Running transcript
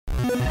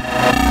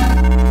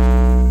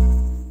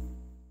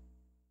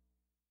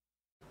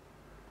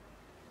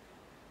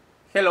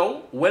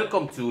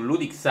welcome to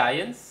Ludic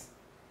Science.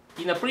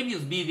 In a previous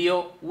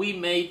video we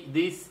made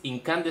this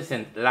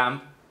incandescent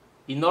lamp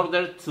in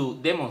order to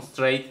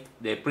demonstrate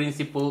the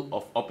principle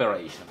of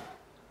operation.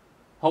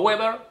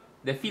 However,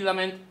 the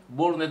filament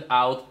burned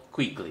out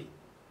quickly.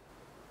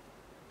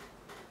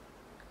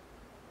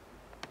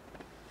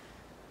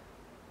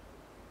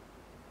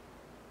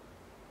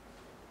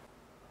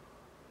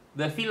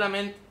 The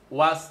filament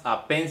was a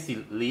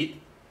pencil lead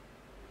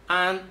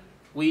and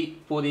we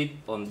put it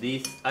on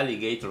these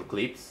alligator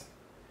clips,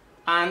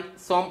 and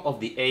some of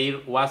the air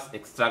was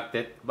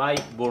extracted by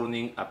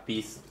burning a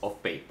piece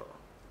of paper.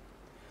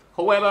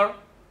 However,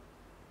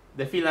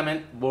 the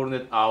filament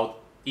burned out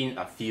in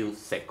a few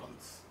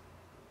seconds.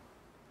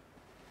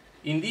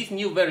 In this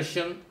new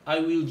version, I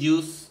will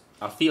use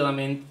a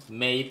filament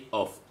made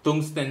of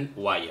tungsten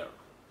wire.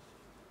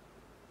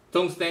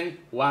 Tungsten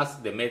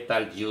was the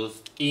metal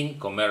used in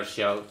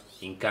commercial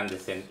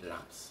incandescent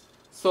lamps,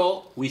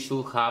 so we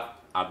should have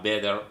a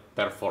better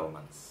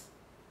performance.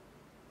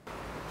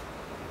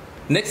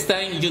 Next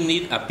time you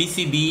need a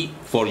PCB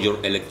for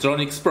your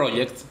electronics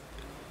project,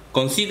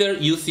 consider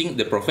using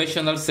the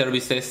professional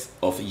services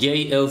of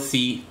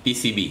JLC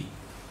PCB.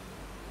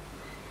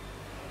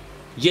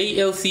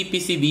 JLC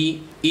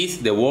PCB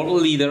is the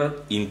world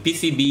leader in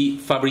PCB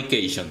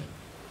fabrication.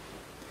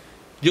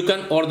 You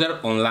can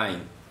order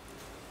online.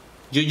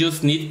 You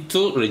just need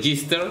to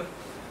register,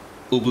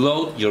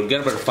 upload your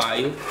Gerber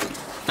file,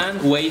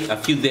 and wait a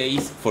few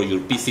days for your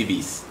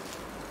PCBs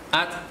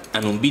at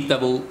an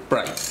unbeatable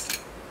price.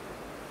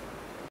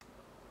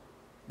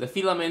 The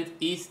filament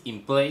is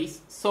in place,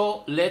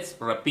 so let's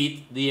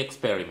repeat the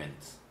experiment.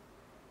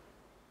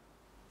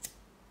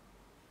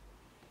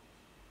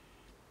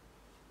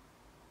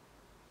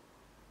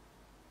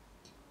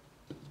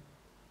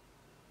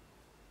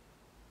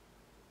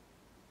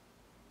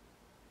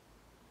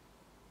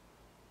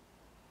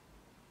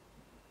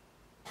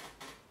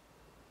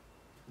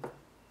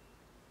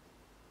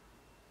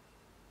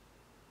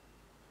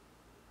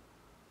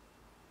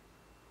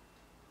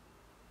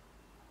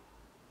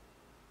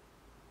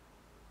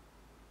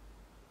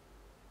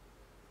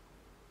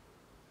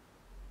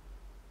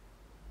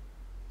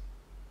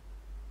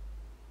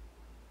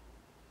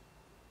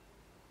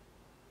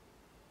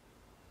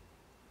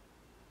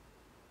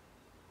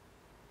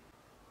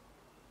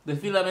 The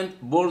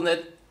filament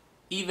burned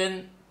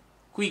even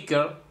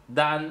quicker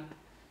than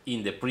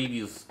in the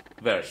previous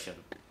version.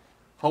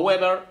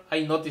 However, I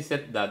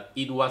noticed that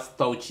it was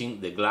touching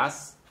the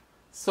glass,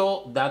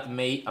 so that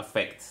may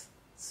affect.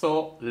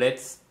 So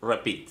let's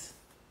repeat.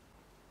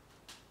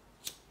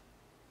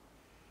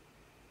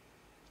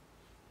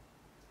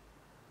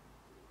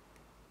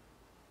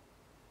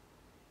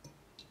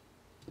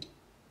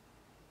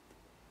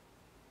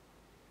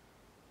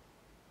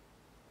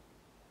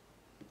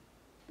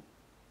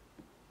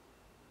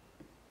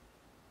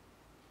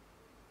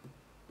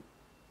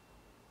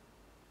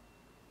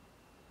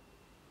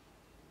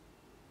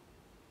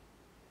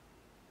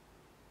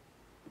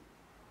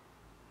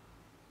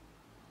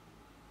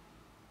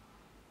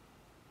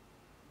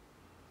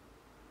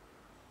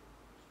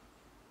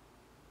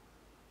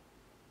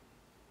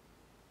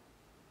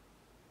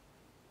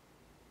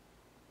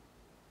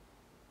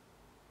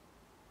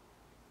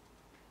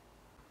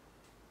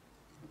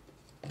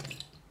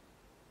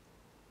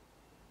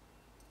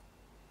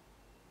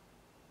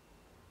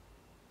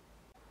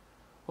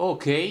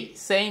 Okay,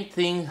 same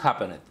thing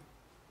happened.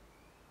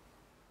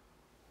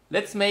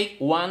 Let's make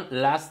one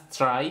last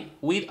try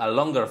with a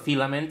longer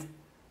filament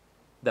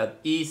that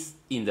is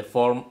in the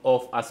form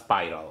of a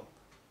spiral,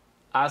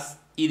 as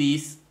it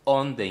is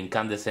on the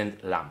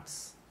incandescent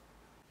lamps.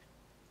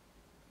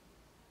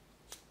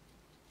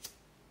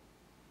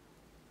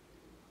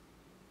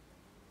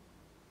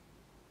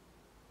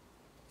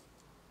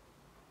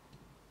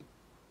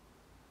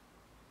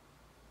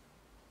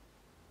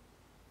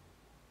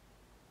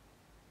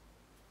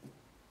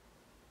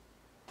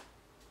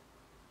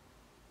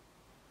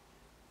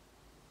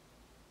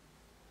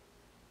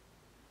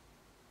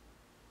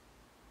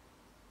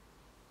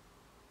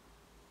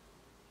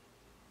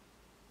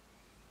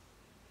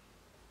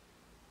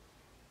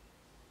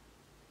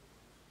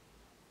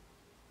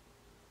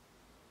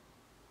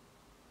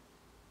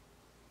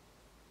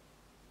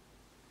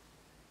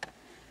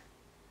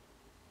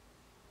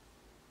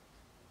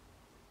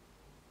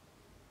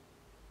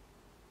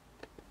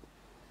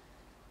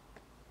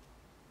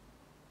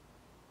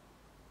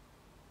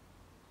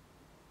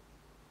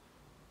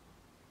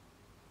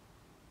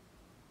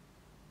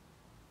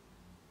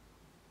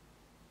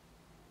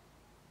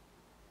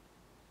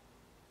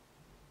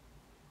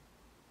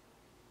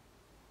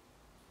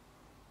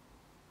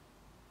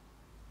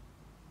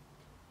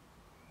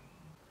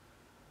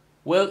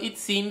 Well, it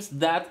seems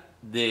that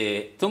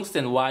the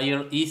tungsten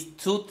wire is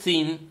too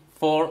thin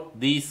for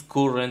these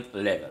current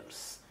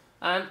levels.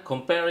 And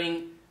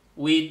comparing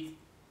with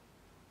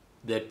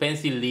the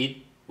pencil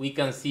lead, we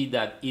can see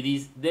that it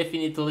is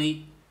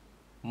definitely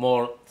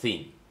more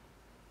thin.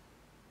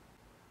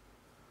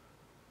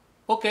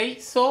 Okay,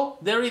 so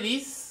there it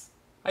is.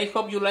 I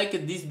hope you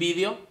liked this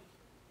video.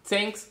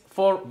 Thanks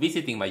for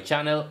visiting my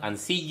channel and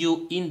see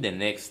you in the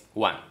next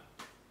one.